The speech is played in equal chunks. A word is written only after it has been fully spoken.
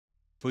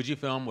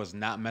Fujifilm was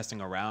not messing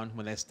around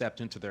when they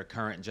stepped into their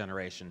current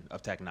generation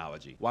of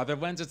technology. While their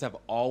lenses have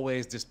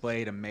always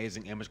displayed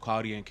amazing image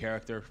quality and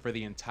character for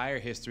the entire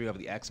history of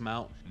the X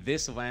mount,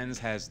 this lens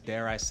has,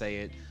 dare I say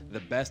it,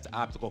 the best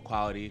optical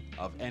quality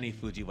of any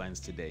Fuji lens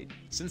to date.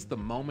 Since the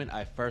moment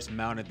I first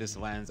mounted this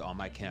lens on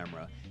my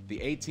camera, the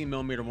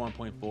 18mm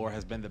 1.4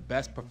 has been the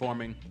best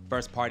performing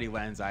first-party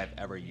lens I have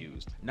ever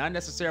used. Not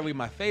necessarily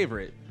my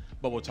favorite,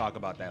 but we'll talk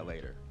about that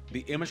later.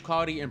 The image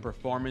quality and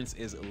performance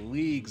is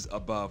leagues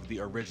above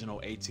the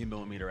original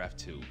 18mm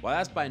f2. While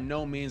that's by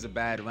no means a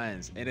bad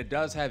lens, and it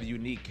does have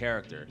unique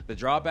character, the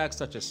drawbacks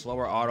such as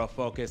slower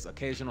autofocus,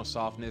 occasional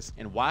softness,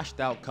 and washed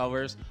out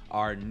colors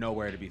are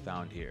nowhere to be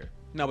found here.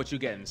 Now what you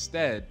get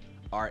instead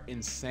are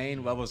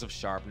insane levels of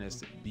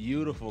sharpness,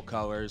 beautiful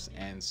colors,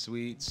 and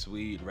sweet,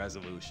 sweet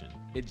resolution.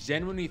 It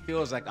genuinely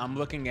feels like I'm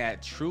looking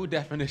at true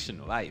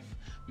definition life,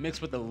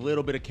 mixed with a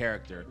little bit of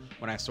character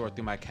when I sort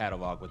through my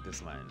catalog with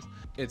this lens.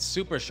 It's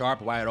super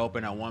sharp wide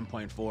open at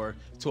 1.4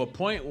 to a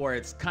point where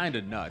it's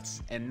kinda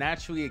nuts, and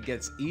naturally it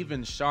gets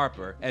even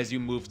sharper as you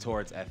move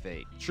towards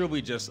f8.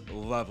 Truly just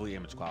lovely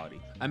image quality.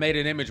 I made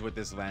an image with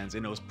this lens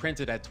and it was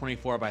printed at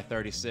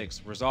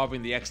 24x36,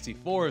 resolving the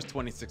X-T4's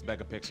 26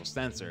 megapixel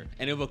sensor,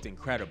 and it looked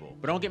incredible.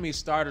 But don't get me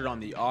started on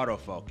the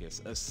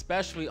autofocus,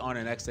 especially on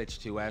an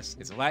X-H2s.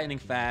 It's lightning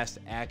fast,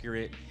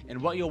 accurate, and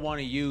what you'll want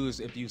to use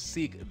if you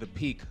seek the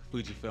peak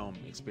Fujifilm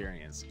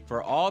experience.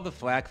 For all the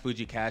flack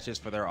Fuji catches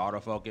for their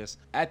autofocus,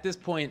 at this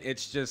point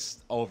it's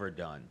just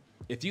overdone.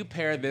 If you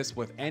pair this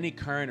with any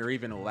current or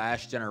even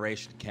last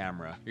generation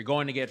camera, you're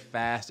going to get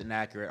fast and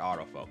accurate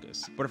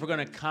autofocus. But if we're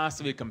going to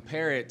constantly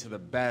compare it to the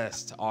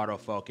best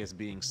autofocus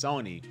being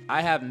Sony,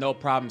 I have no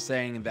problem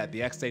saying that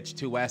the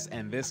X-H2s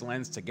and this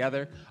lens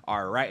together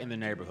are right in the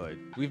neighborhood.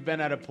 We've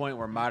been at a point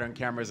where modern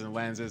cameras and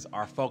lenses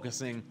are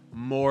focusing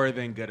more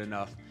than good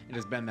enough. It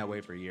has been that way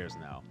for years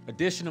now.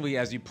 Additionally,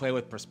 as you play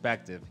with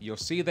perspective, you'll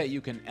see that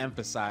you can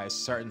emphasize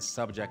certain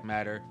subject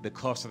matter the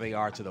closer they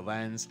are to the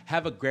lens,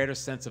 have a greater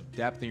sense of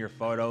depth in your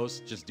photos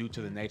just due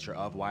to the nature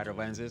of wider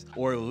lenses,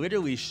 or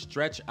literally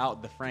stretch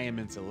out the frame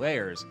into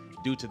layers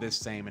due to this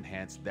same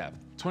enhanced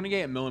depth.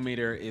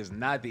 28mm is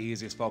not the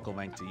easiest focal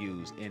length to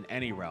use in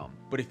any realm,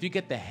 but if you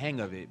get the hang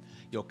of it,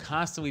 you'll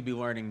constantly be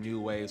learning new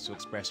ways to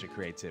express your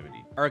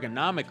creativity.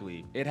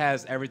 Ergonomically, it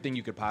has everything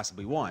you could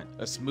possibly want: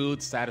 a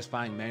smooth,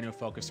 satisfying manual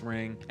focus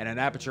ring, and an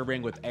aperture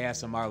ring with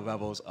ASMR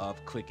levels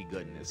of clicky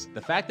goodness.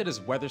 The fact that it's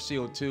weather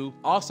sealed too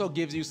also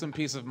gives you some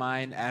peace of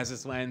mind, as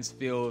this lens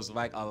feels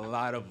like a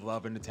lot of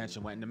love and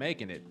attention went into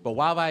making it. But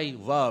while I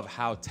love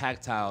how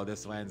tactile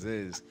this lens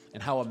is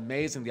and how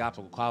amazing the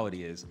optical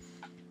quality is,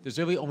 there's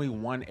really only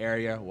one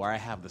area where I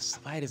have the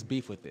slightest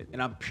beef with it,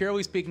 and I'm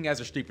purely speaking as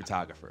a street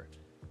photographer.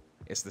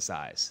 It's the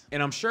size.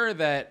 And I'm sure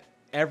that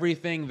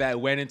everything that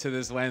went into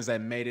this lens that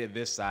made it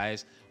this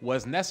size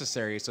was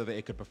necessary so that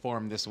it could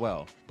perform this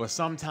well. But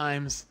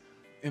sometimes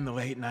in the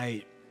late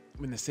night,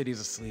 when the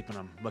city's asleep and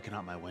I'm looking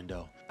out my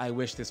window, I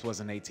wish this was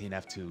an 18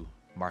 f2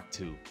 Mark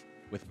II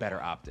with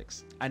better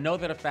optics. I know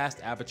that a fast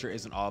aperture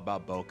isn't all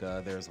about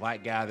bokeh. There's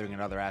light gathering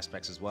and other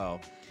aspects as well.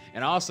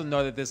 And I also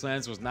know that this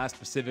lens was not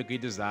specifically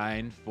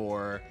designed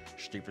for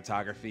street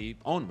photography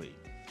only.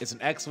 It's an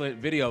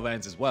excellent video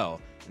lens as well.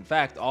 In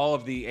fact, all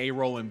of the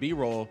A-roll and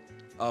B-roll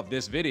of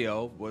this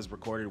video was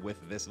recorded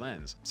with this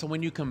lens. So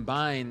when you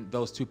combine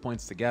those 2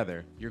 points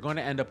together, you're going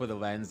to end up with a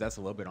lens that's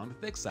a little bit on the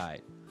thick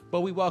side.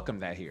 But we welcome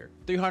that here.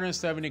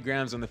 370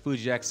 grams on the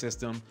Fuji X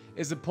system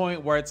is a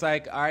point where it's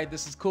like, all right,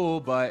 this is cool,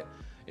 but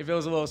if it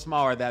was a little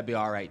smaller, that'd be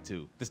all right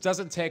too. This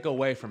doesn't take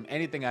away from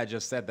anything I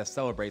just said that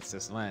celebrates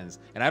this lens,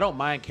 and I don't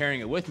mind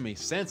carrying it with me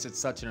since it's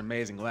such an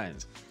amazing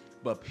lens.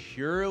 But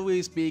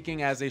purely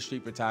speaking, as a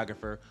street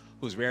photographer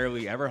who's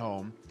rarely ever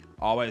home,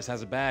 always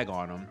has a bag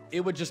on him,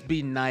 it would just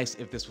be nice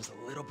if this was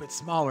a little bit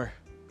smaller.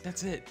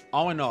 That's it.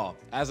 All in all,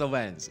 as a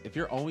lens, if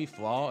your only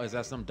flaw is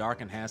that some dark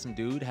and handsome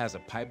dude has a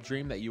pipe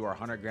dream that you are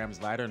 100 grams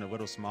lighter and a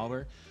little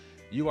smaller,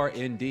 you are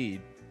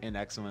indeed an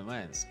excellent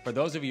lens. For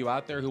those of you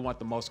out there who want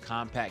the most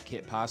compact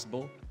kit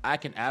possible, I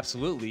can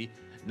absolutely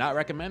not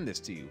recommend this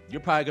to you.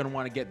 You're probably gonna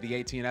wanna get the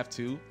 18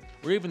 f2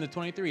 or even the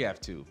 23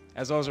 f2,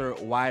 as those are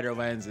wider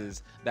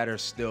lenses that are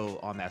still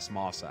on that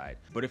small side.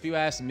 But if you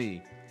ask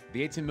me,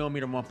 the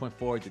 18mm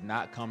 1.4 did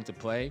not come to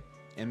play,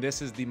 and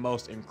this is the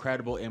most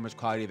incredible image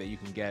quality that you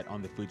can get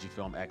on the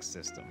Fujifilm X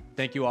system.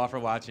 Thank you all for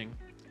watching,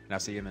 and I'll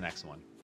see you in the next one.